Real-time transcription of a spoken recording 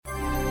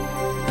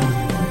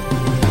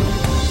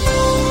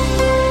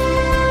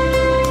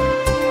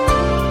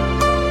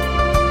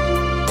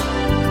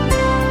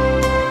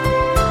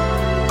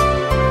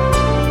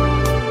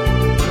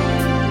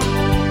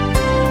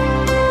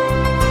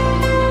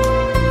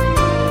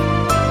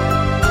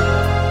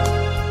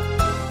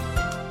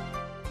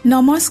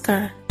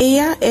নমস্কাৰ,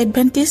 এয়া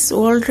Adventist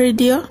world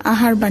radio'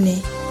 আহাৰবাণী।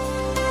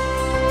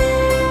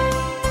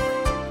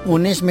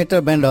 19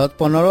 metre বেণ্ডত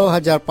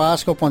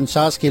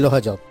 15,550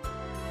 কিলোহাৰ্টজত।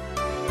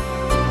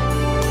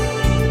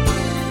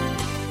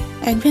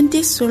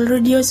 Adventist world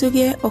radio'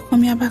 যোগে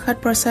অসমীয়া ভাষাত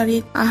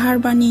প্ৰচাৰিত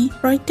আহাৰবাণী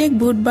প্ৰত্যেক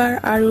বুধবাৰ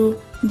আৰু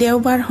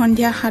দেওবাৰ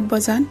সন্ধিয়া 7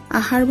 বজাত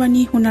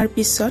আহাৰবাণী শুনাৰ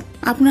পিছত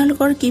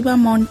আপোনালোকৰ কিবা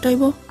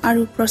মন্তব্য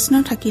আৰু প্ৰশ্ন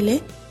থাকিলে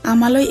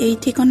আমালৈ এই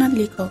ঠিকনাত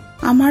লিখক।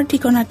 আমাৰ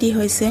ঠিকনাটি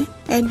হৈছে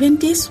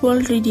Adventist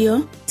world radio',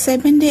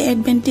 7th Day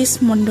Adventist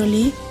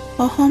মণ্ডলী,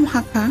 অসম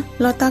শাখা,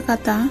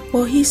 লতাকাটা,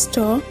 বশিষ্ঠ,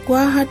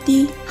 গুৱাহাটী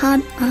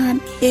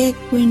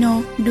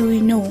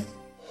 781029।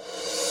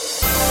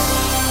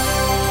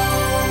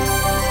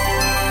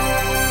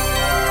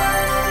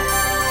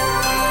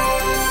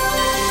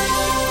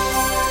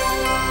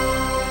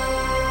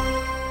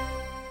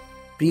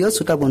 প্ৰিয়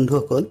শ্ৰোতা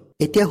বন্ধুসকল,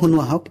 এতিয়া শুনো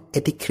আহক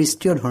এটি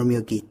খ্ৰীষ্টীয়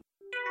ধৰ্মীয় গীত।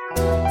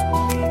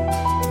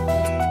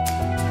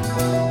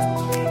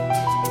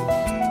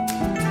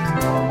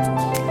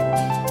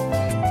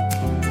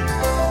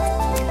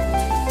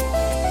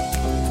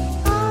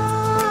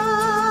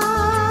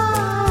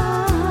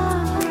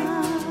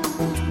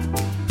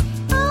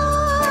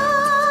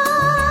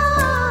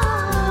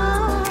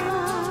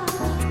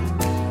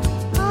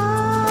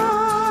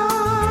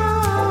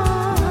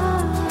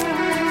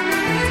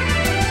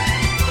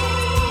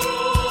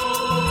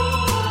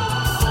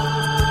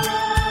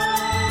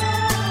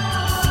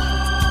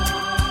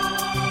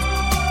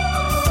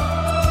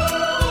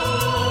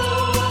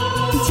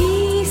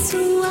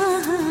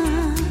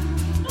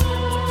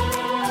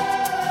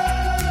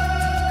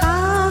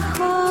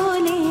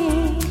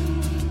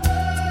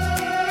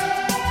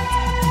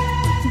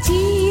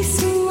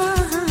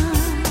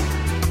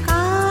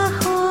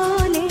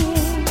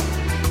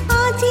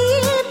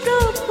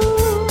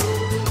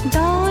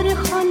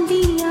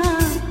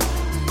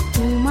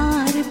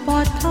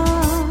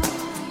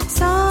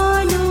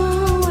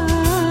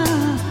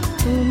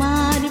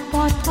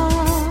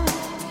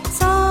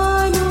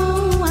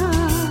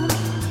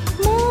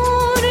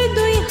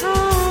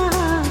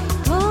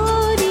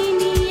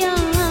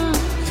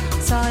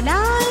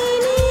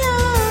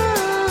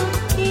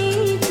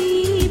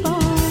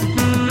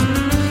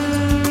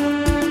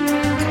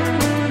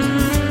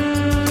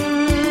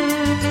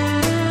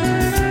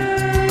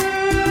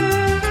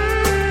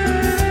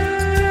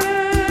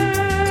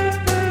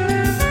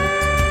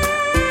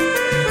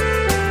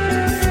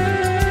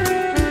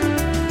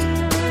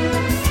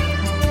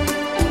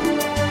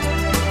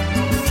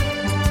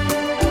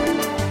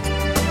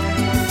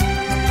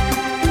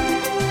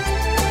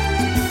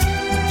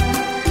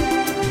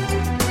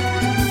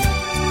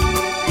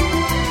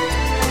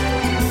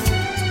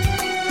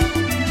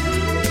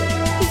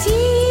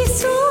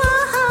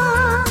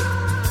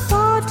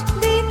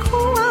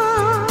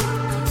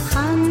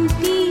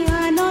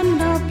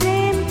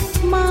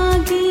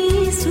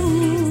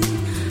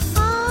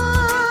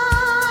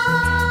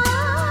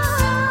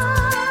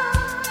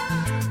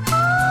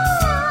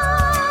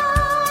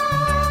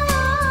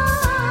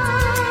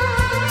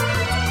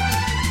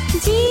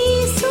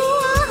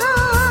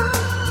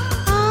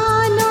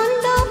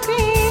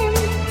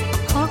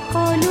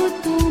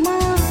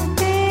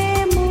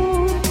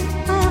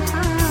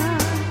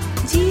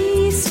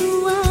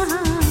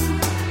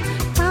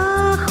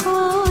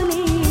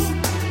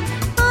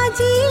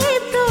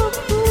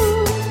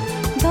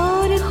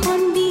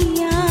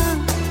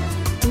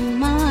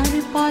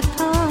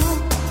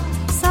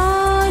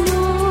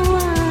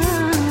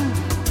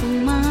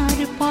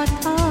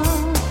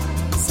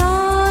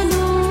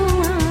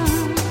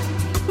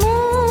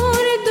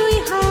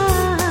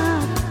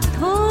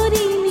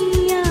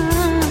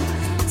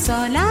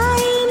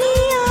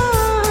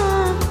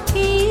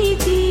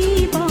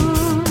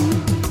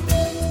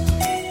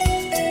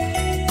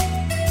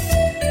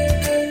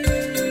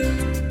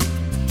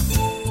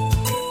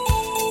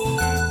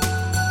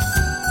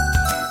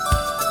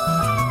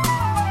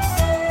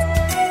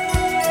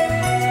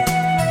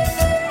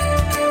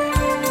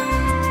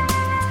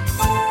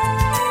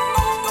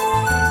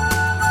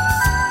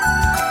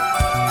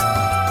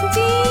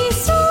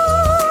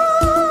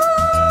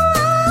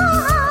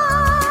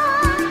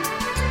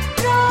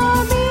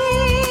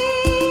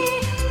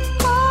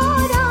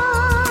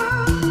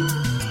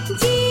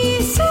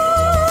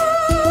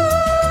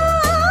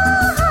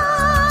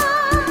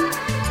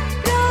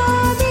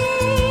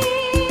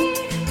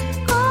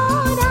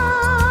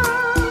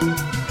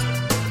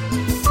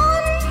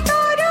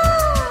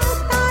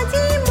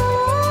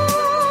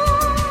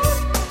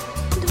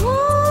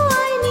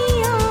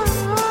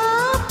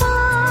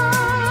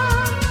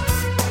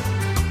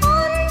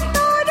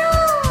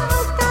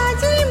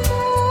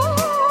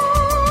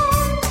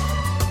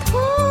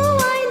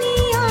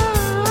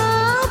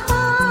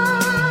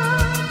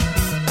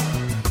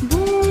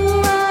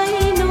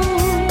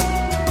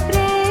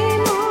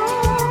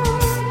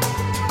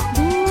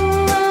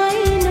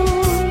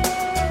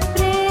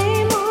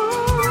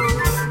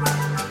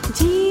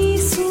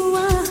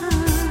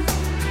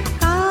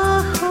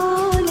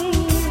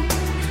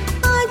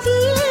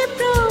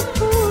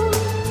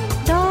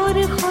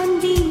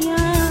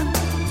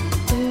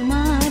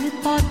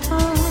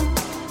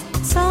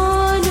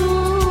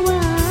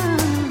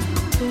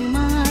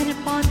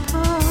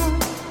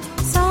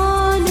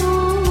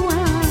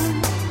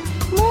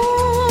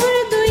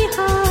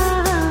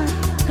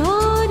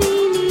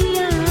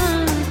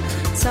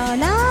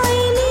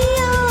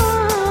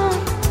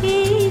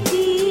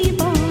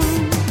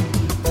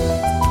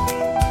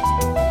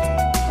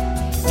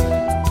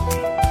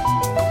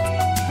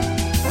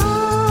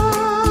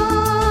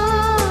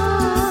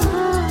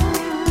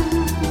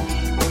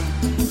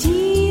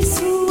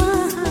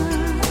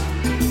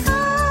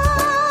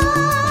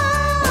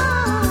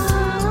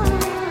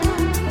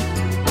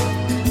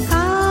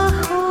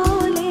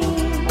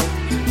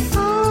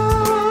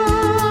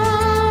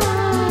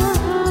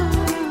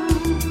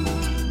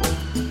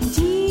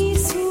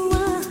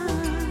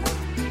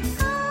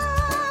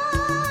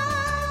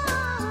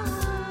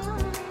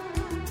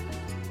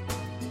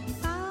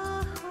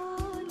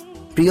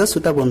 প্ৰিয়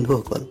শ্ৰোতা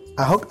বন্ধুসকল,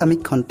 আহক আমি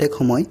খন্তেক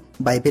সময়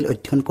বাইবেল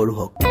অধ্যয়ন কৰোঁ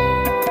হওক।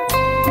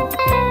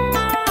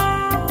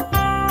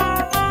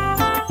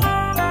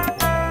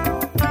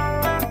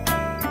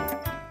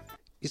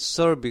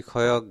 ঈশ্বৰ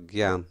বিষয়ক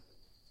জ্ঞান।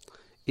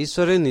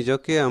 ঈশ্বৰে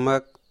নিজকে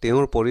আমাক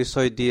তেওঁৰ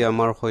পৰিচয় দি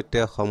আমাৰ সৈতে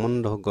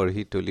সম্বন্ধ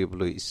গঢ়ি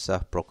তুলিবলৈ ইচ্ছা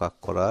প্ৰকাশ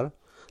কৰাৰ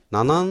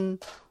নানান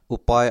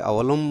উপায়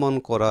অৱলম্বন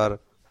কৰাৰ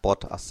পথ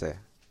আছে।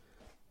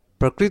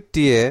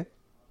 প্ৰকৃতিয়ে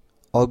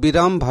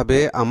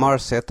অবিৰামভাৱে আমাৰ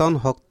চেতন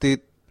শক্তিত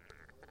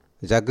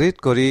জাগৃত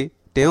কৰি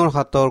তেওঁৰ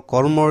হাতৰ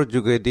কৰ্মৰ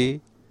যোগেদি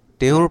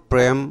তেওঁৰ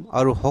প্ৰেম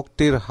আৰু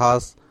শক্তিৰ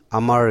সাজ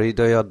আমাৰ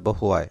হৃদয়ত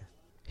বহুৱায়।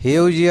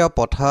 সেউজীয়া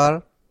পথাৰ,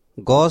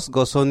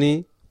 গছ-গছনি,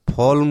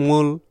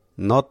 ফল-মূল,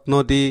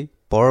 নদ-নদী,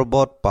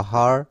 পৰ্বত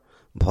পাহাৰ,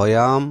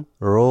 ভৈয়াম,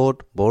 ৰ'দ,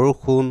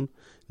 বৰষুণ,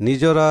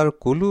 নিজৰাৰ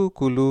কুলু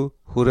কুলু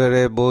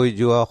সুৰেৰে বৈ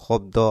যোৱা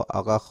শব্দ,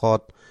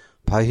 আকাশত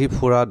ভাহি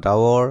ফুৰা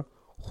ডাৱৰ,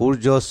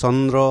 সূৰ্য,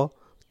 চন্দ্ৰ,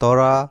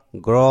 তৰা,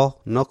 গ্ৰহ,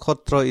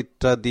 নক্ষত্ৰ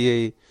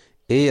ইত্যাদিয়েই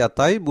এই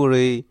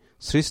আটাইবোৰেই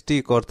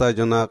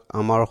সৃষ্টিকৰ্তাজনাক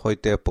আমাৰ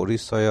সৈতে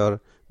পৰিচয়ৰ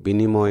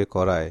বিনিময়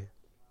কৰায়।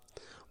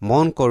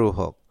 মন কৰোঁ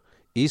হওক,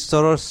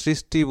 ঈশ্বৰৰ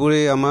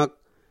সৃষ্টিবোৰেই আমাক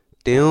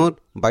তেওঁৰ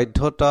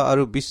বাধ্যতা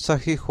আৰু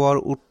বিশ্বাসী হোৱাৰ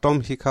উত্তম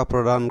শিক্ষা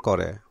প্ৰদান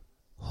কৰে।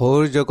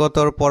 সৌৰ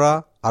জগতৰ পৰা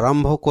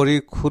আৰম্ভ কৰি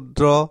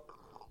ক্ষুদ্ৰ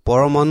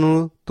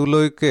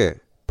পৰমাণুটোলৈকে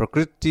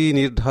প্ৰকৃতি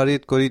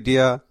নিৰ্ধাৰিত কৰি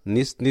দিয়া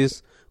নিজ নিজ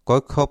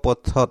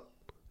কক্ষপথত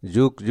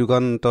যুগ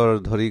যুগান্তৰ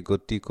ধৰি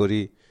গতি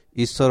কৰি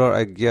ঈশ্বৰৰ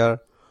আজ্ঞাৰ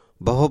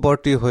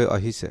বশৱৰ্তী হৈ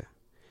আহিছে।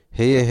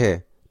 সেয়েহে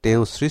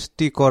তেওঁ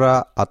সৃষ্টি কৰা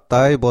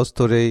আটাই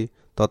বস্তুৰেই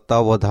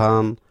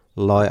তত্বাৱধান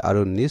লয়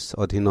আৰু নিজ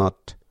অধীনত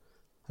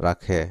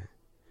ৰাখে।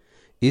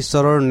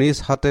 ঈশ্বৰৰ নিজ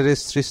হাতেৰে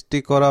সৃষ্টি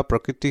কৰা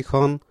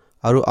প্ৰকৃতিখন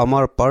আৰু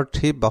আমাৰ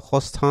পাৰ্থিৱ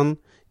বাসস্থান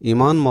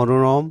ইমান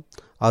মনোৰম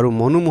আৰু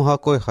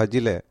মনোমোহাকৈ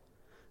সাজিলে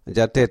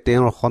যাতে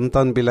তেওঁৰ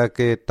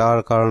সন্তানবিলাকে তাৰ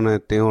কাৰণে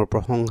তেওঁৰ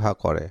প্ৰশংসা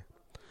কৰে।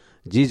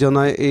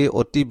 যিজনাই এই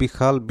অতি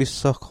বিশাল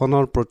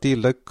বিশ্বখনৰ প্ৰতি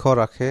লক্ষ্য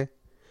ৰাখে,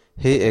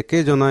 সেই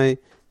একেজনাই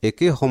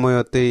একে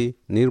সময়তেই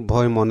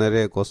নিৰ্ভয়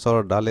মনেৰে গছৰ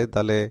ডালে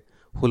ডালে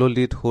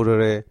সুললিত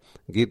সুৰেৰে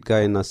গীত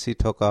গাই নাচি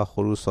থকা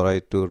সৰু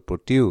চৰাইটোৰ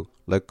প্ৰতিও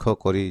লক্ষ্য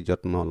কৰি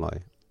যত্ন লয়।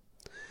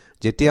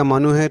 যেতিয়া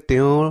মানুহে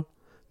তেওঁৰ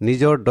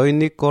নিজৰ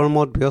দৈনিক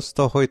কৰ্মত ব্যস্ত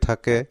হৈ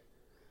থাকে,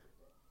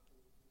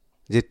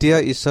 যেতিয়া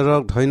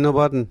ঈশ্বৰক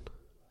ধন্যবাদ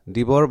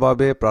দিবৰ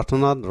বাবে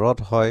প্ৰাৰ্থনাত ৰত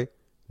হয়,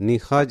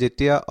 নিশা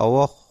যেতিয়া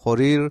অৱশ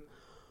শৰীৰ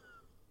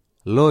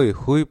লৈ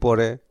শুই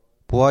পৰে,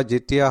 পুৱা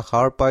যেতিয়া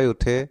সাৰ পাই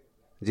উঠে,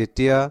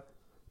 যেতিয়া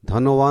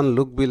ধনৱান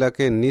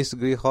লোকবিলাকে নিজ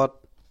গৃহত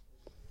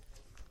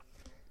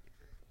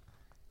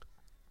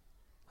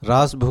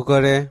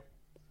ৰাজভোগেৰে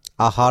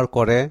আহাৰ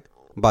কৰে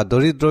বা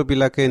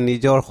দৰিদ্ৰবিলাকে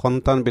নিজৰ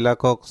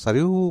সন্তানবিলাকক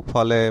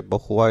চাৰিওফালে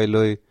বহুৱাই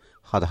লৈ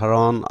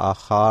সাধাৰণ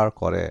আহাৰ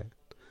কৰে,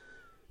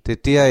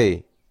 তেতিয়াই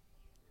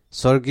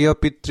স্বৰ্গীয়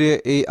পিতৃয়ে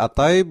এই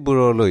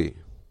আটাইবোৰলৈ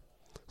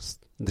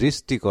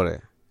দৃষ্টি কৰে।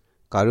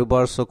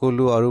 কাৰোবাৰ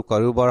চকুলো আৰু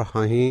কাৰোবাৰ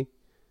হাঁহি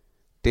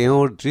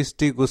তেওঁৰ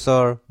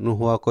দৃষ্টিগোচৰ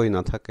নোহোৱাকৈ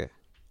নাথাকে।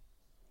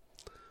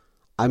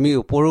 আমি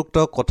উপৰোক্ত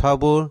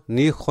কথাবোৰ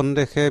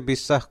নিঃসন্দেহে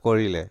বিশ্বাস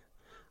কৰিলে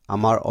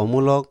আমাৰ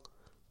অমূলক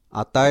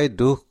আটাই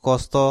দুখ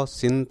কষ্ট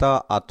চিন্তা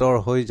আঁতৰ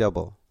হৈ যাব।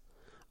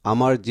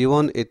 আমাৰ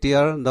জীৱন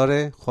এতিয়াৰ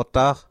দৰে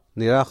হতাশ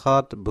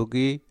নিৰাশাত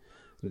ভুগি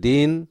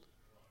দিন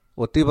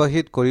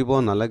অতিবাহিত কৰিব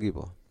নালাগিব।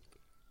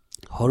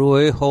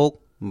 সৰুৱেই হওক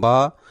বা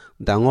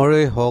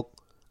ডাঙৰেই হওক,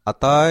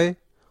 আটাই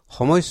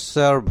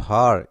সমস্যাৰ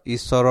ভাৰ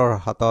ঈশ্বৰৰ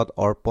হাতত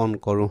অৰ্পণ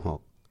কৰোঁ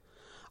হওক।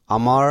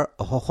 আমাৰ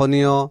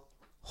অসহনীয়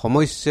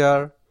সমস্যাৰ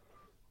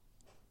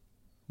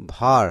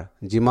ভাৰ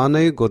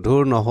যিমানেই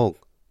গধুৰ নহওক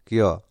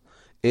কিয়,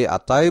 এই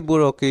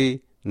আটাইবোৰকেই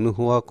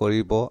নোহোৱা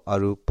কৰিব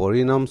আৰু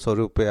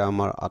পৰিণামস্বৰূপে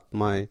আমাৰ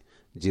আত্মাই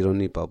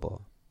জিৰণি পাব।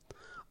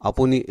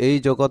 আপুনি এই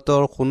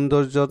জগতৰ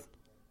সৌন্দৰ্যৰ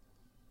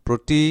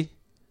প্ৰতি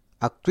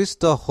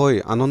আকৃষ্ট হৈ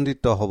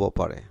আনন্দিত হ'ব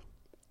পাৰে,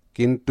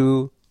 কিন্তু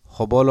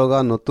হ'ব লগা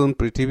নতুন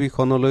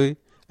পৃথিৱীখনলৈ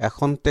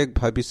এখন্তেক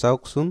ভাবি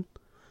চাওকচোন,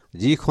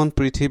 যিখন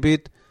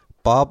পৃথিৱীত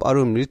পাপ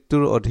আৰু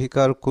মৃত্যুৰ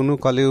অধিকাৰ কোনো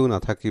কালেও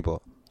নাথাকিব,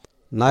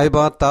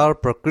 নাইবা তাৰ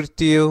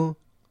প্ৰকৃতিয়েও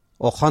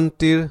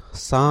অশান্তিৰ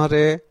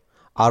ছাঁৰে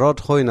আঁৰত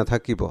হৈ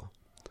নাথাকিব।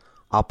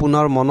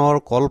 আপোনাৰ মনৰ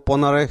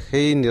কল্পনাৰে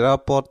সেই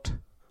নিৰাপদ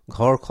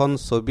ঘৰখন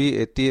ছবি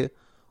এটি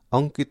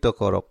অংকিত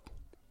কৰক,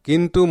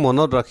 কিন্তু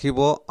মনত ৰাখিব,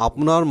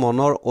 আপোনাৰ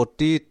মনৰ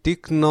অতি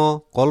তীক্ষ্ণ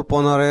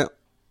কল্পনাৰে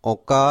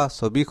অঁকা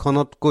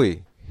ছবিখনতকৈ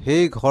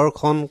সেই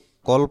ঘৰখন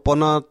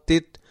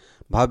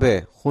কল্পনাতীতভাৱে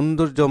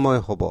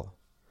সৌন্দৰ্যময় হ'ব।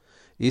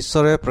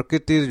 ঈশ্বৰে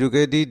প্ৰকৃতিৰ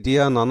যোগেদি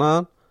দিয়া নানা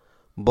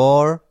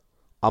বৰ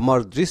আমাৰ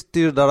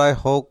দৃষ্টিৰ দ্বাৰাই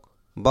হওক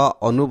বা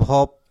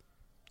অনুভৱ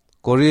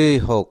কৰিয়েই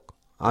হওক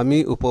আমি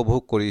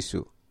উপভোগ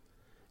কৰিছোঁ।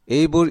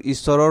 এইবোৰ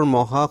ঈশ্বৰৰ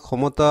মহা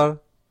ক্ষমতাৰ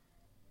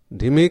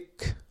ধিমিক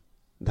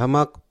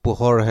ধামাক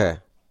পোহৰহে।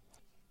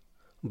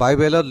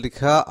 বাইবেলত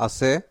লিখা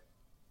আছে,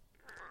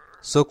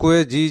 চকুৱে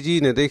যি যি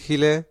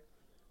নেদেখিলে,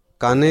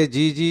 কাণে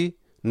যি যি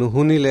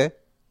নুশুনিলে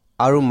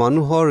আৰু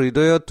মানুহৰ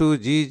হৃদয়তো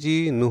যি যি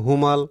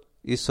নুসুমাল,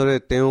 ঈশ্বৰে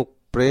তেওঁক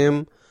প্ৰেম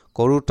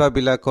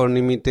কৰোতাবিলাকৰ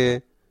নিমিত্তে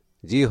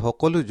যি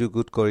সকলো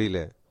যুগুত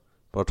কৰিলে,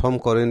 1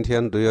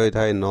 কৰিন্থিয়ান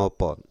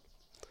 2:9।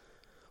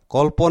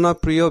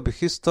 কল্পনাপ্ৰিয়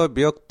বিশিষ্ট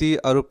ব্যক্তি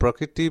আৰু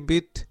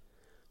প্ৰকৃতিবিদ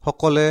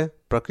সকলে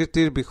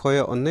প্ৰকৃতিৰ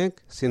বিষয়ে অনেক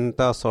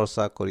চিন্তা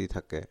চৰ্চা কৰি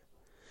থাকে,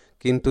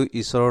 কিন্তু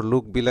ঈশ্বৰৰ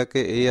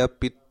লোকবিলাকে এয়া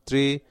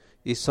পিতৃ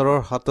ঈশ্বৰৰ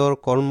হাতৰ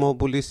কৰ্ম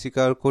বুলি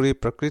স্বীকাৰ কৰি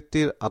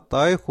প্ৰকৃতিৰ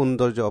আটাই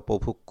সৌন্দৰ্য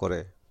উপভোগ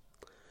কৰে।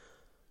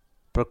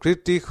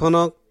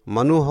 প্ৰকৃতিখনক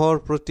মানুহৰ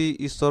প্ৰতি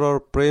ঈশ্বৰৰ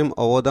প্ৰেম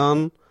অৱদান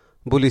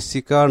বুলি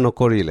স্বীকাৰ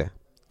নকৰিলে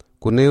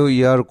কোনেও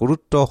ইয়াৰ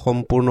গুৰুত্ব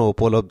সম্পূৰ্ণ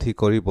উপলব্ধি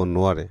কৰিব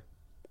নোৱাৰে।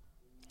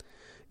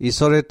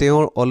 ঈশ্বৰে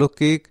তেওঁৰ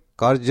অলৌকিক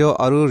কাৰ্য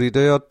আৰু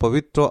হৃদয়ত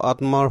পবিত্ৰ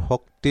আত্মাৰ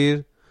শক্তিৰ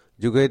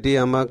যোগেদি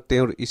আমাক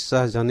তেওঁৰ ইচ্ছা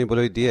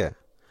জানিবলৈ দিয়ে।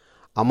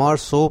 আমাৰ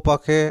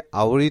চৌপাশে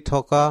আৱৰি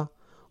থকা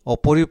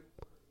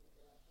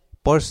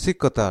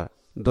অপৰিস্পৰ্শিকতাৰ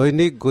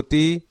দৈনিক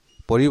গতি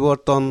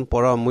পৰিৱৰ্তন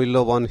পৰা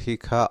মূল্যৱান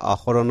শিক্ষা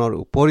আহৰণৰ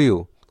উপৰিও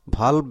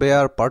ভাল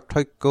বেয়াৰ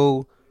পাৰ্থক্যও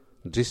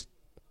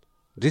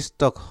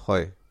দৃষ্ট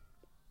হয়।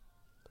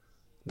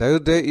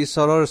 দাউদে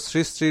ঈশ্বৰৰ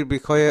সৃষ্টিৰ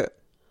বিষয়ে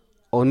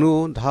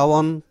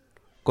অনুধাৱন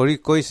কৰি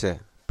কৈছে,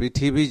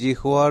 পৃথিৱী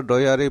যীশুৱাৰ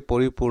দয়াৰে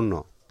পৰিপূৰ্ণ।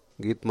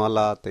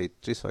 গীতমালা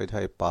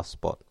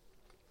 33:5।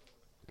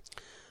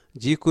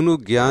 যিকোনো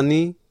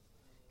জ্ঞানী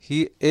সি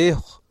এই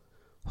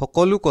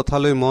সকলো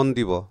কথালৈ মন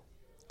দিব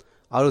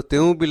আৰু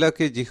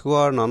তেওঁবিলাকে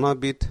যীশুৱাৰ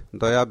নানাবিধ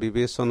দয়া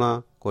বিবেচনা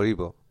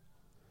কৰিব।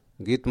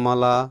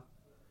 গীতমালা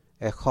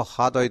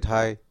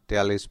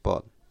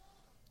 107:43।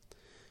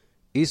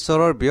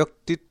 ঈশ্বৰৰ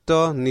ব্যক্তিত্ব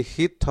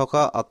নিহিত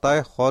থকা আটাই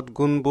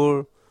সৎগুণবোৰ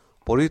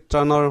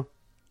পৰিত্ৰাণৰ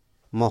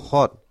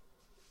মহৎ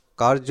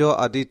কাৰ্য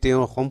আদি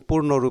তেওঁ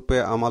সম্পূৰ্ণৰূপে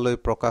আমালৈ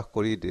প্ৰকাশ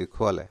কৰি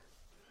দেখুৱালে।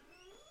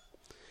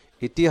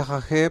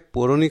 ইতিহাসে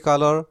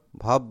পুৰণিকালৰ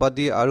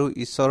ভাৱবাদী আৰু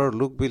ঈশ্বৰৰ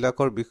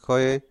লোকবিলাকৰ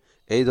বিষয়ে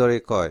এইদৰে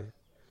কয়,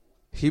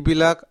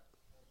 সিবিলাক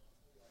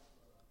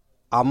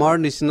আমাৰ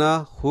নিচিনা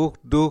সুখ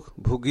দুখ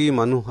ভোগী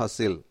মানুহ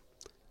আছিল।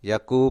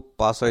 ইয়াকুব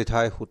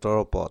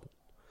 5:17।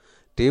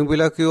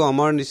 তেওঁবিলাকেও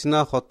আমাৰ নিচিনা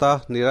হতাশ,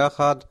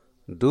 নিৰাশাত,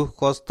 দুখ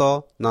কষ্ট,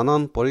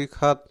 নানান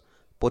পৰীক্ষাত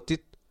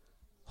পতিত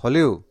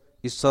হ'লেও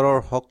ঈশ্বৰৰ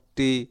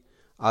শক্তি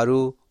আৰু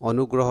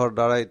অনুগ্ৰহৰ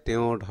দ্বাৰাই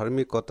তেওঁৰ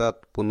ধাৰ্মিকতাত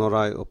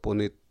পুনৰাই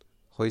উপনীত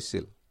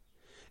হৈছিল।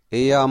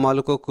 এয়া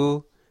আমালোককো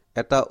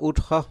এটা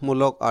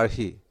উৎসাহমূলক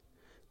আৰ্হি।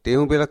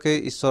 তেওঁবিলাকে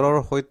ঈশ্বৰৰ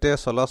সৈতে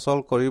চলাচল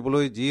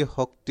কৰিবলৈ যি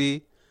শক্তি,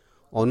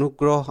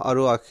 অনুগ্ৰহ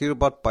আৰু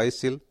আশীৰ্বাদ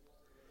পাইছিল,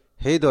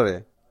 সেইদৰে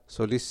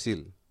চলিছিল।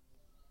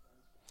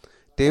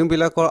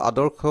 তেওঁবিলাকৰ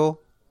আদৰ্শ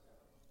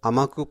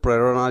আমাকো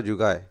প্ৰেৰণা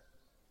যোগায়।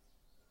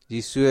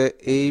 যীশুৱে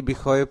এই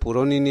বিষয়ে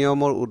পুৰণি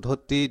নিয়মৰ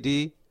উদ্ধৃতি দি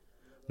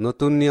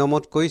নতুন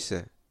নিয়মত কৈছে,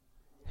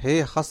 সেই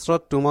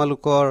শাস্ত্ৰত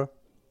তোমালোকৰ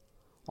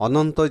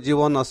অনন্ত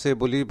জীৱন আছে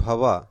বুলি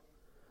ভাবা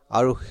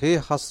আৰু সেই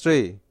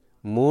শাস্ত্ৰেই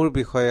মোৰ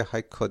বিষয়ে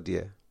সাক্ষ্য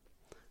দিয়ে।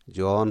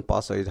 জন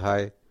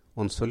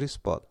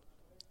 5:39।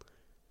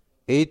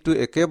 এইটো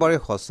একেবাৰে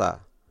সঁচা।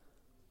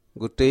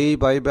 গোটেই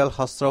বাইবেল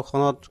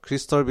শাস্ত্ৰখনত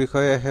খ্ৰীষ্টৰ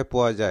বিষয়েহে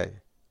পোৱা যায়।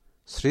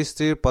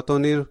 সৃষ্টিৰ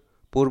পাতনিৰ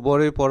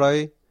পূৰ্বৰে পৰাই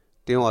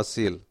তেওঁ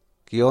আছিল,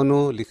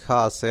 কিয়নো লিখা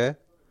আছে,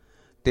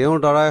 তেওঁৰ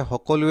দ্বাৰাই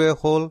সকলোৱে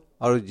হ'ল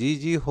আৰু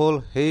যি হ'ল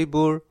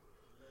সেইবোৰ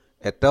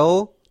এটাও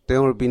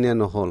তেওঁৰ বিনে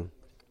নহ'ল।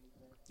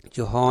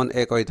 যোহন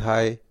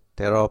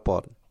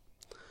 1:13।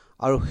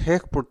 আৰু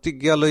শেষ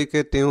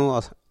প্ৰতিজ্ঞালৈকে তেওঁ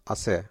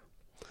আছে।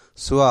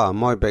 চোৱা,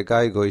 মই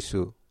বেগাই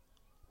গৈছো।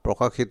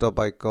 প্ৰকাশিত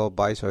বাক্য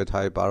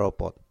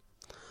 22:12।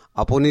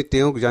 আপুনি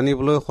তেওঁক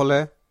জানিবলৈ হ'লে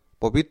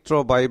পবিত্ৰ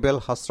বাইবেল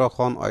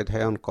শাস্ত্ৰখন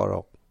অধ্যয়ন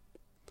কৰক।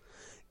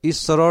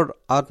 ঈশ্বৰৰ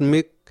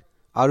আত্মিক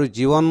আৰু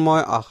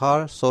জীৱনময় আহাৰ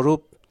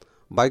স্বৰূপ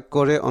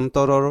বাক্যৰে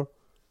অন্তৰৰ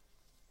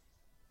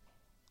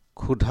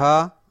ক্ষুধা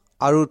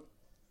আৰু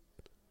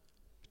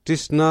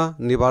তৃষ্ণা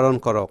নিবাৰণ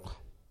কৰক।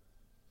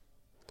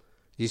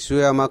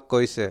 যীশুৱে আমাক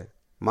কৈছে,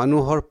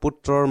 মানুহৰ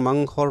পুত্ৰৰ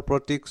মাংসৰ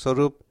প্ৰতীক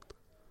স্বৰূপ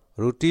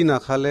ৰুটি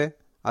নাখালে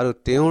আৰু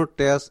তেওঁৰ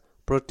তেজ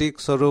প্ৰতীক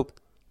স্বৰূপ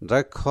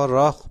দ্ৰাক্ষৰ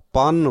ৰস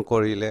পান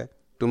নকৰিলে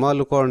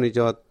তোমালোকৰ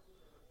নিজত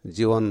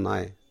জীৱন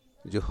নাই।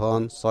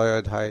 যোহন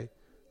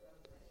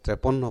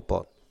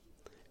 6:53।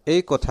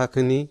 এই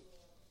কথাখিনি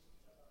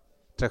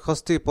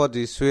 63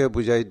 যীশুৱে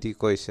বুজাই দি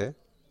কৈছে,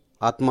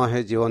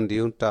 আত্মাহে জীৱন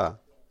দিওঁতা,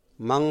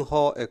 মাংস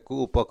একো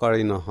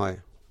উপকাৰী নহয়।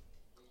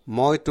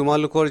 মই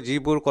তোমালোকৰ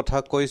যিবোৰ কথা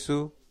কৈছো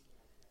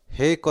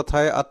সেই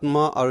কথাই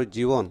আত্মা আৰু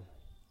জীৱন।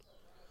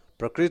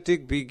 প্ৰাকৃতিক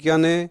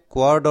বিজ্ঞানে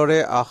কোৱাৰ দৰে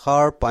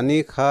আহাৰ পানী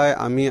খাই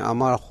আমি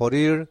আমাৰ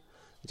শৰীৰ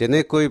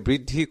যেনেকৈ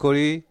বৃদ্ধি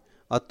কৰি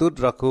অটুট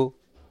ৰাখোঁ,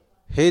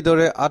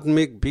 সেইদৰে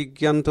আত্মিক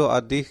বিজ্ঞানটো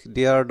আদেশ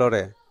দিয়াৰ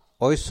দৰে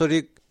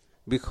ঐশ্বৰিক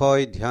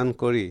বিষয় ধ্যান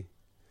কৰি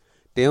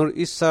তেওঁৰ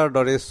ইচ্ছাৰ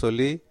দৰে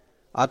চলি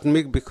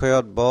আত্মিক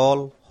বিষয়ত বল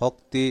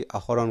শক্তি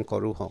আহৰণ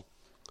কৰোঁ হওক।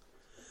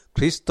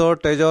 খ্ৰীষ্টৰ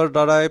তেজৰ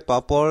দ্বাৰাই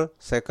পাপৰ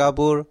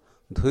চেকাবোৰ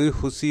ধুই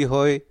শুচি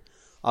হৈ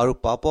আৰু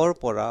পাপৰ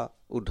পৰা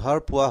উদ্ধাৰ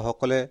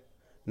পোৱাসকলে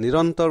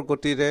নিৰন্তৰ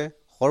গতিৰে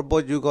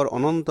সৰ্বযুগৰ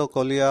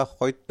অনন্তকলীয়া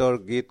সত্যৰ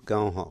গীত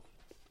গাওঁ হওক।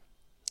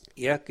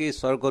 ইয়াকেই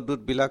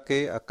স্বৰ্গদূতবিলাকে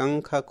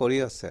আকাংক্ষা কৰি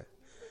আছে।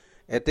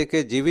 এতেকে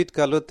জীৱিত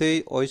কালতেই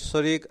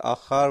ঐশ্বৰিক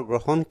আহাৰ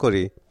গ্ৰহণ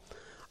কৰি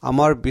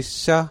আমাৰ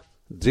বিশ্বাস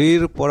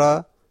দৃঢ়ৰ পৰা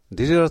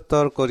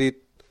দৃঢ়তৰ কৰি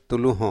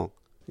তোলো হওক।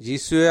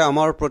 যীশুৱে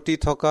আমাৰ প্ৰতি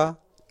থকা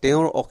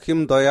তেওঁৰ অসীম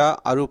দয়া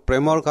আৰু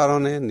প্ৰেমৰ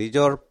কাৰণে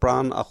নিজৰ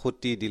প্ৰাণ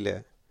আহুতি দিলে।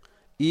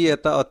 ই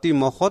এটা অতি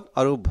মহৎ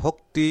আৰু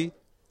ভক্তি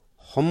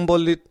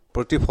সম্বলিত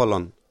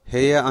প্ৰতিফলন।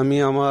 সেয়ে আমি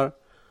আমাৰ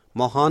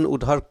মহান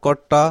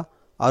উদ্ধাৰকৰ্তা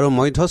আৰু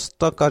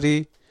মধ্যস্থকাৰী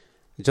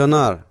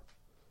জনাৰ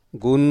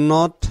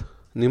গুণত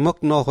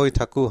নিমগ্ন হৈ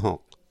থাকোঁ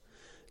হওক।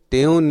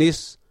 তেওঁ নিজ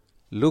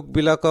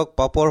লোকবিলাকক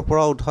পাপৰ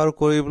পৰা উদ্ধাৰ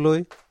কৰিবলৈ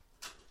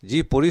যি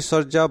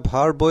পৰিচৰ্যা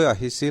ভাৰ বৈ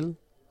আহিছিল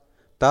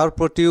তাৰ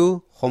প্ৰতিও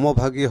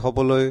সমভাগী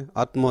হ'বলৈ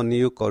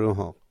আত্মনিয়োগ কৰোঁ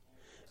হওক।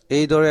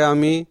 এইদৰে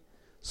আমি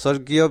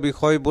স্বৰ্গীয়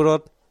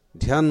বিষয়বোৰত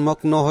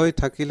ধ্যানমগ্ন হৈ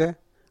থাকিলে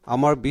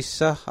আমাৰ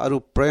বিশ্বাস আৰু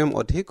প্ৰেম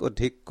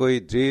অধিককৈ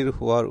দৃঢ়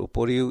হোৱাৰ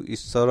উপৰিও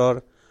ঈশ্বৰৰ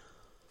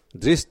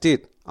দৃষ্টিত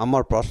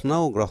আমাৰ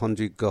প্ৰাৰ্থনাও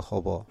গ্ৰহণযোগ্য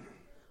হ'ব।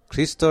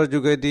 খ্ৰীষ্টৰ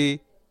যোগেদি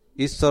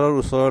ঈশ্বৰৰ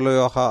ওচৰলৈ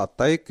অহা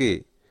আটাইকে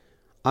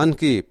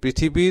আনকি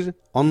পৃথিৱীৰ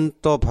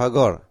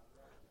অন্তভাগৰ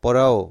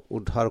পৰাও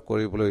উদ্ধাৰ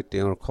কৰিবলৈ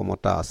তেওঁৰ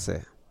ক্ষমতা আছে।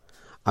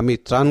 আমি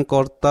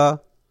ত্ৰাণকৰ্তা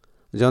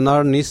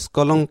জনাৰ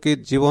নিষ্কলংকিত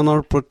জীৱনৰ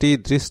প্ৰতি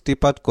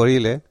দৃষ্টিপাত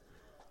কৰিলে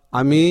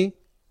আমি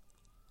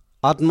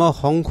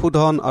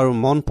আত্মসংশোধন আৰু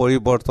মন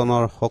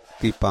পৰিৱৰ্তনৰ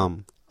শক্তি পাম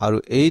আৰু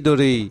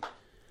এইদৰেই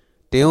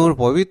তেওঁৰ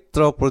পবিত্ৰ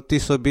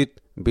প্ৰতিছবিত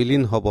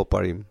বিলীন হ'ব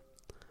পাৰিম।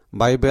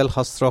 বাইবেল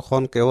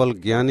শাস্ত্ৰখন কেৱল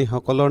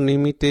জ্ঞানীসকলৰ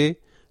নিমিত্তে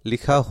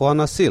লিখা হোৱা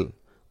নাছিল,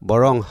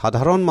 বৰং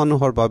সাধাৰণ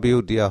মানুহৰ বাবেও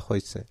দিয়া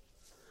হৈছে।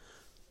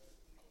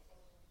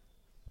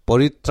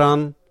 পৰিত্ৰাণ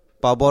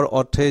পাবৰ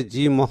অৰ্থে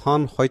যি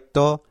মহান সত্য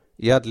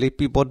ইয়াত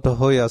লিপিবদ্ধ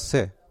হৈ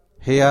আছে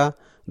সেয়া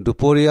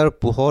দুপৰীয়াৰ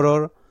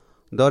পোহৰৰ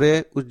দৰে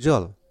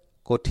উজ্জ্বল।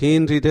 কঠিন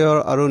হৃদয়ৰ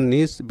আৰু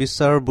নিজ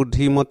বিচাৰ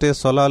বুদ্ধিমতে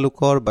চলা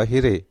লোকৰ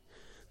বাহিৰে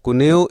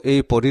কোনেও এই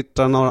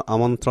পৰিত্ৰাণৰ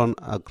আমন্ত্ৰণ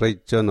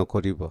অগ্ৰাহ্য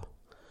নকৰিব।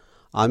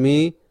 আমি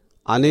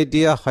আনি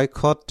দিয়া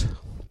সাক্ষ্যত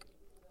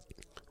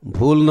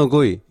ভুল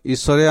নগৈ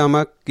ঈশ্বৰে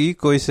আমাক কি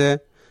কৈছে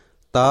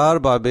তাৰ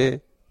বাবে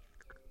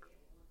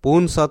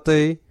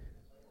পোনছাতেই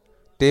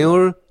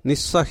তেওঁৰ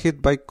নিশ্বাসিত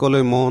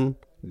বাক্যলৈ মন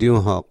দিওঁ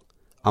হওক।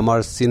 আমাৰ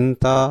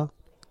চিন্তা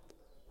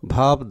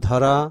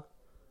ভাৱধাৰা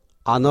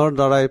আনৰ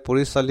দ্বাৰাই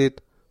পৰিচালিত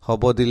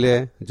হ'ব দিলে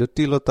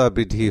জটিলতা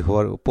বৃদ্ধি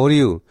হোৱাৰ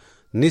উপৰিও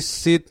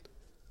নিশ্চিত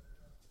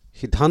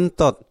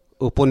সিদ্ধান্তত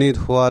উপনীত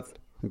হোৱাত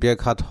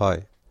ব্যাঘাত হয়।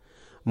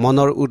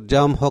 মনৰ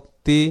উদ্যম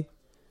শক্তি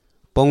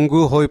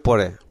পংগু হৈ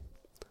পৰে।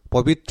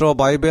 পবিত্ৰ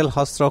বাইবেল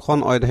শাস্ত্ৰখন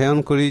অধ্যয়ন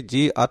কৰি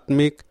যি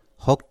আত্মিক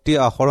শক্তি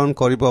আহৰণ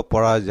কৰিব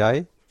পৰা যায়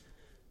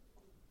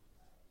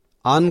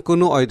আন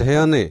কোনো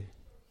অধ্যয়নে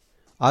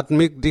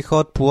আত্মিক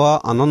দিশত পোৱা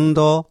আনন্দ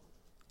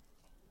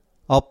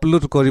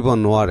আপলোড কৰিব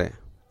নোৱাৰে।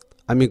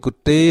 আমি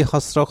গোটেই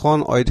শাস্ত্ৰখন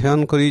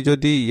অধ্যয়ন কৰি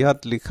যদি ইয়াত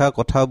লিখা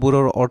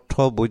কথাবোৰৰ অৰ্থ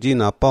বুজি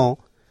নাপাওঁ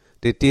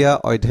তেতিয়া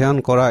অধ্যয়ন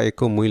কৰা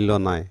একো মূল্য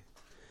নাই।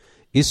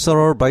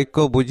 ঈশ্বৰৰ বাক্য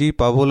বুজি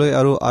পাবলৈ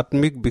আৰু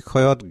আত্মিক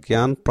বিষয়ত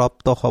জ্ঞান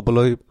প্ৰাপ্ত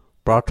হ'বলৈ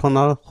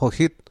প্ৰাৰ্থনাৰ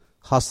সহিত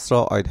শাস্ত্ৰ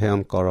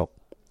অধ্যয়ন কৰক।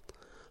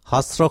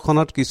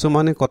 শাস্ত্ৰখনত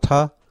কিছুমানে কথা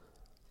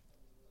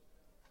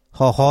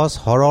সহজ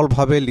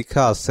সৰলভাৱে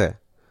লিখা আছে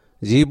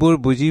যিবোৰ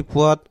বুজি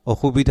পোৱাত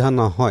অসুবিধা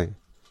নহয়,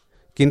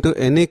 কিন্তু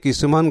এনে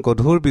কিছুমান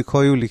গধুৰ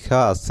বিষয়ো লিখা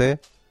আছে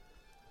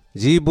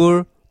যিবোৰ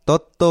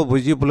তত্ত্ব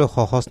বুজিবলৈ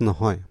সহজ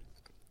নহয়।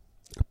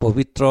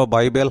 পবিত্ৰ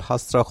বাইবেল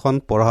শাস্ত্ৰখন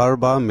পঢ়াৰ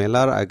বা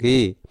মেলাৰ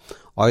আগেয়ে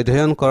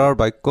অধ্যয়ন কৰাৰ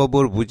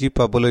বাক্যবোৰ বুজি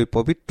পাবলৈ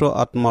পবিত্ৰ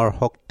আত্মাৰ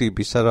শক্তি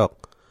বিচাৰক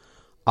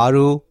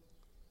আৰু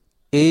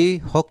এই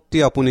শক্তি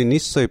আপুনি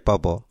নিশ্চয়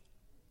পাব।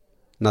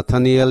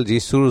 নাথানিয়েল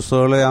যীশুৰ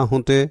ওচৰলৈ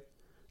আহোঁতে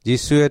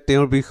যীশুৱে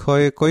তেওঁৰ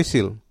বিষয়ে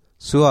কৈছিল,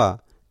 চোৱা,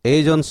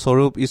 এইজন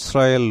স্বৰূপ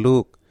ইছৰাইল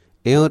লোক,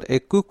 এওঁত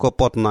একো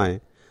কপট নাই।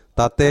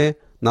 তাতে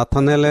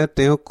নাথানেলে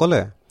তেওঁক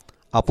ক'লে,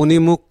 আপুনি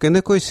মোক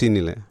কেনেকৈ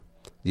চিনিলে?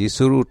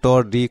 যীশুৰ উত্তৰ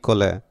দি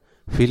ক'লে,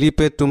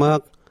 ফিলিপে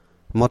তোমাক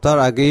মতাৰ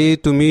আগেয়ে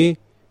তুমি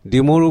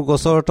ডিমৰু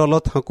গছৰ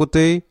তলত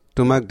থাকোঁতেই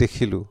তোমাক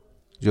দেখিলোঁ।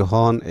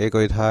 যোহন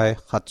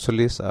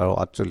 1:47 আৰু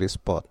 48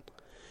 পদ।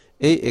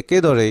 এই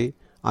একেদৰেই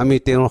আমি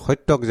তেওঁৰ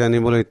সত্যক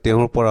জানিবলৈ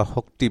তেওঁৰ পৰা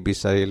শক্তি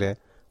বিচাৰিলে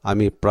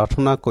আমি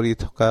প্ৰাৰ্থনা কৰি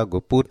থকা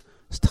গুপুত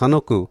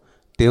স্থানকো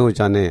তেওঁ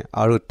জানে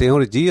আৰু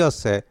তেওঁৰ যি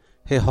আছে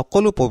সেই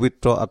সকলো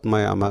পবিত্ৰ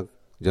আত্মাই আমাক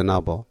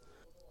জনাব।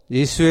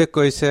 যীশুৱে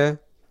কৈছে,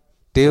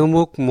 তেওঁ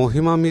মোক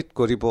মহিমান্বিত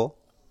কৰিব,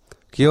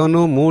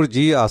 কিয়নো মোৰ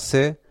যি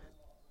আছে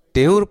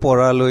তেওঁৰ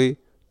পৰালৈ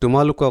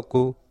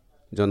তোমালোককো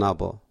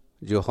জনাব।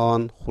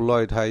 যোহন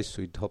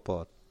 16:14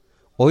 পদ।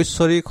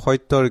 ঐশ্বৰিক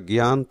সত্যৰ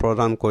জ্ঞান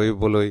প্ৰদান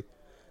কৰিবলৈ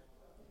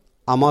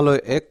আমালৈ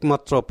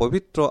একমাত্ৰ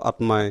পবিত্ৰ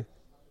আত্মাই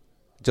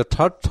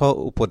যথাৰ্থ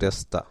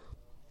উপদেষ্টা।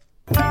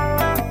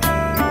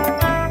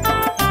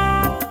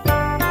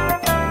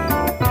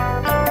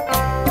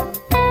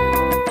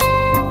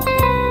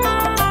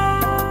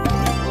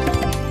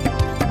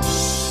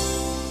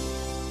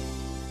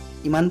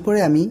 ইমানপৰে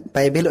আমি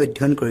বাইবেল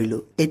অধ্যয়ন কৰিলো।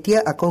 এতিয়া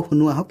আকৌ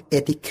শুনো আহক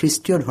এটি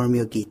খ্ৰীষ্টীয়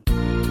ধৰ্মীয় গীত।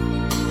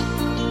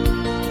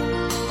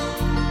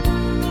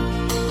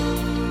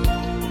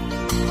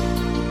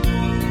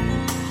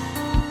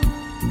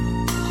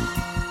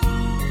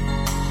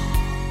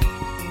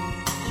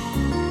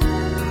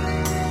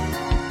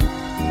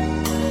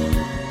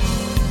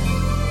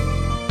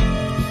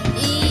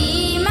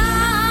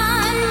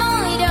 ইমান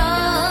মৈৰ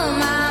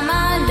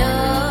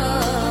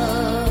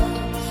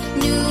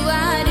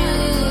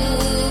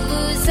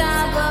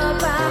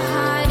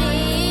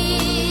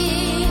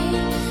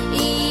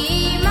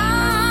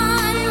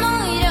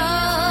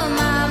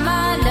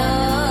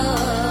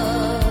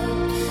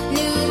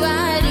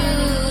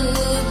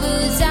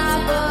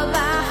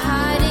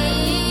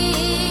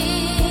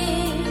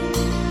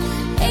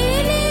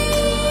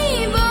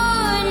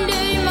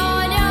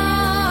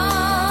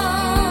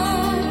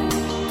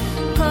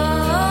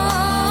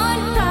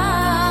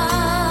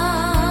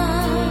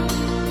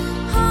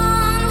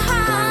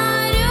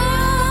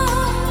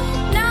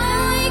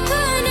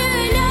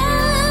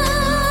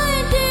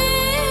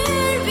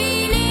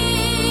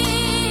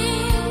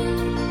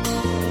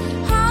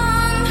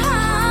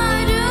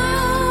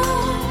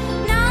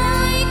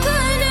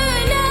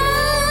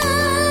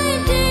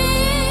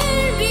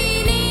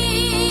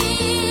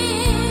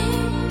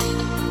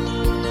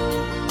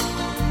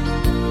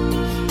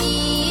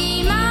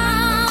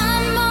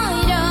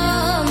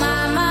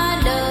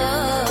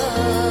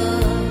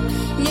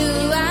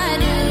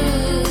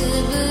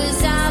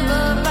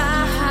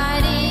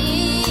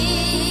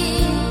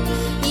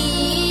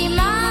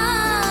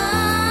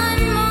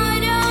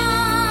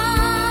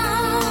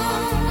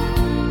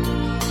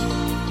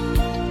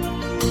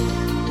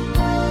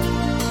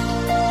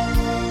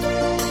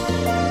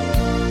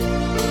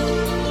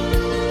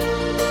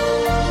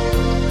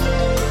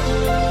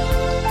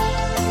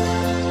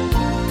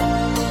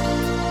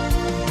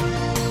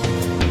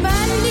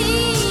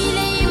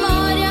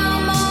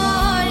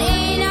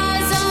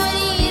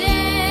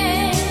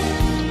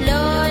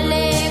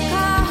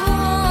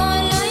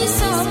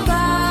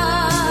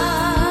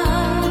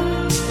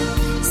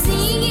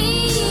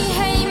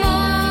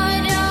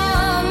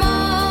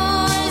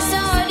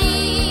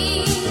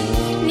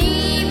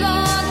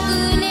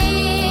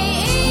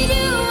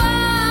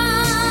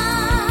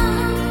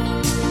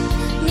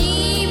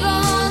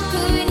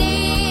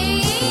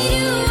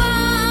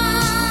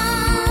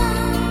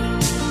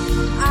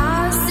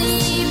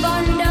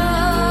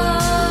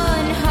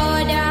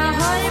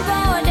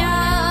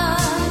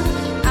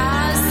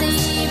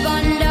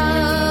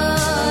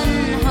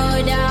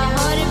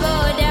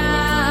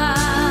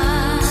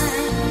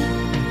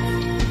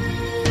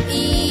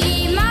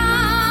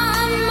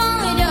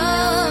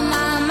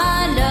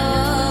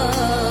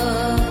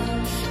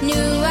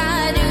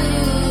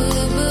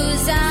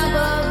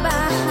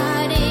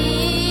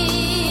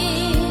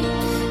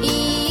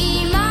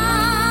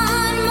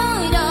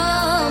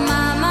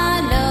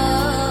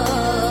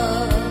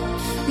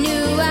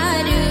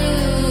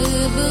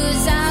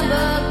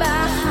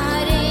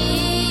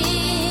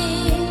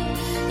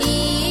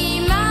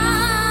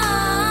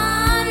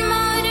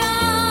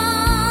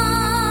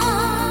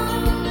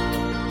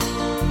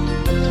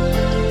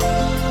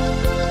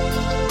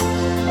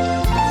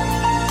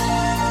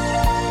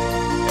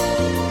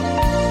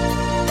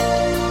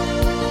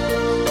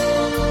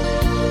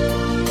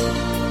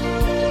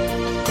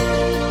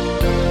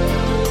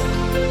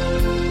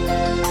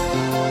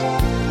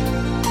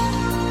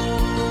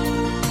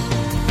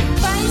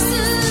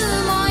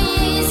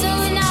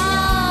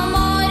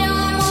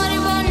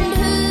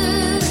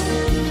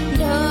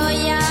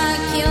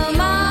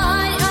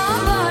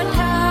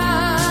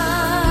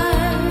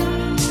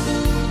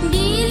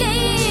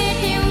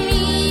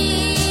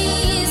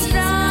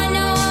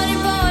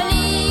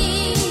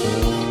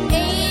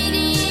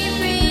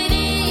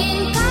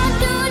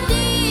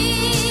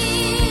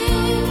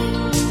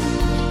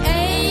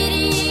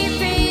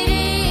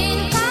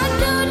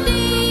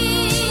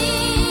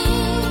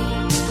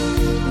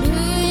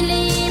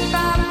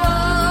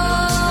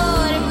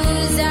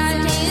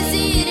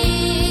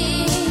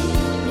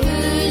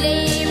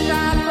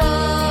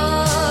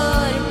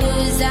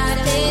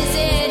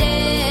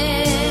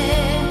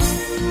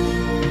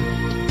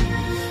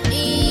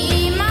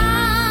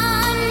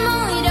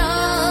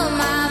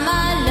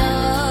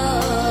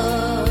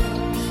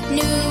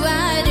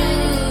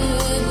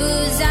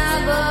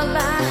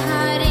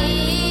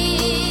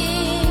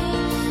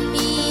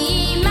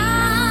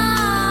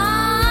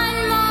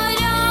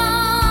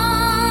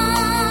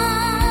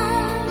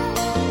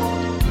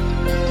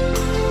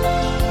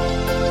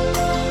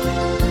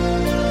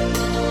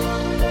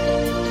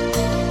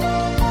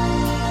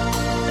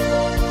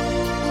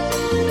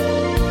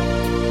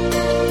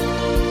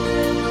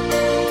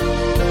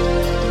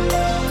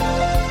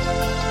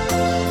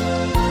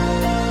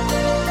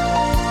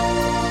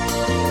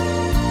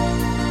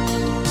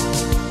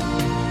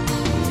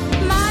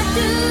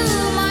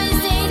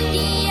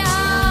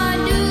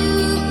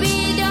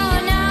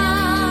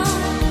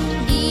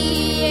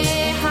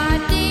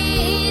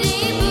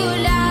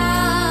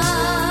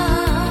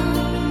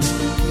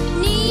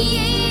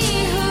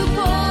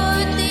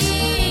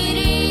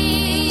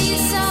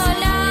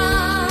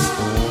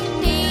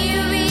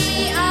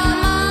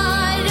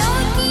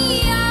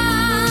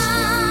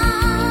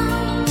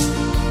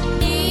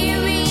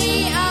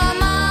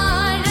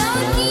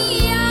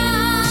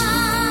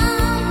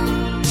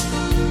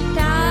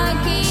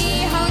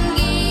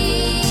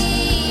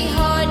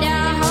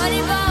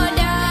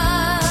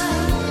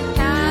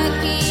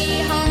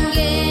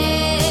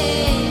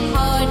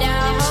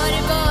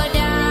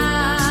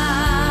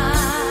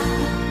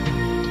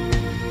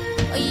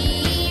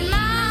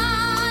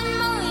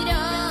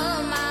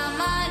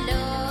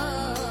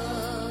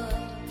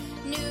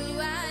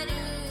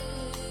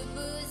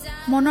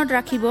মনত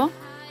ৰাখিব,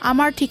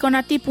 আমাৰ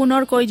ঠিকনাটি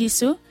পুনৰ কৈ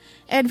দিছোঁ।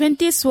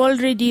 Adventist World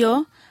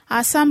Radio',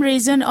 Assam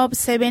region of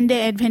seventh day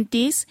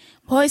Adventists,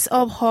 voice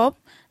of hope,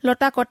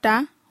 Latakata,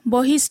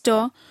 Basistha,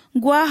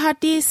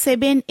 Guwahati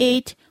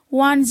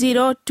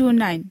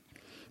 781029।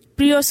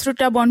 প্ৰিয়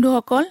শ্ৰোতা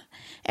বন্ধুসকল,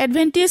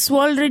 এডভেণ্টিজ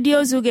ৱৰ্ল্ড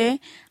ৰেডিঅ' যোগে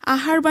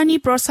আহাৰবাণী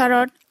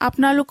প্ৰচাৰত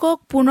আপোনালোকক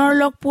পুনৰ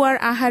লগ পোৱাৰ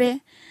আশাৰে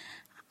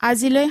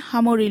আজিলৈ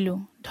সামৰিলোঁ।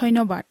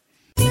 ধন্যবাদ।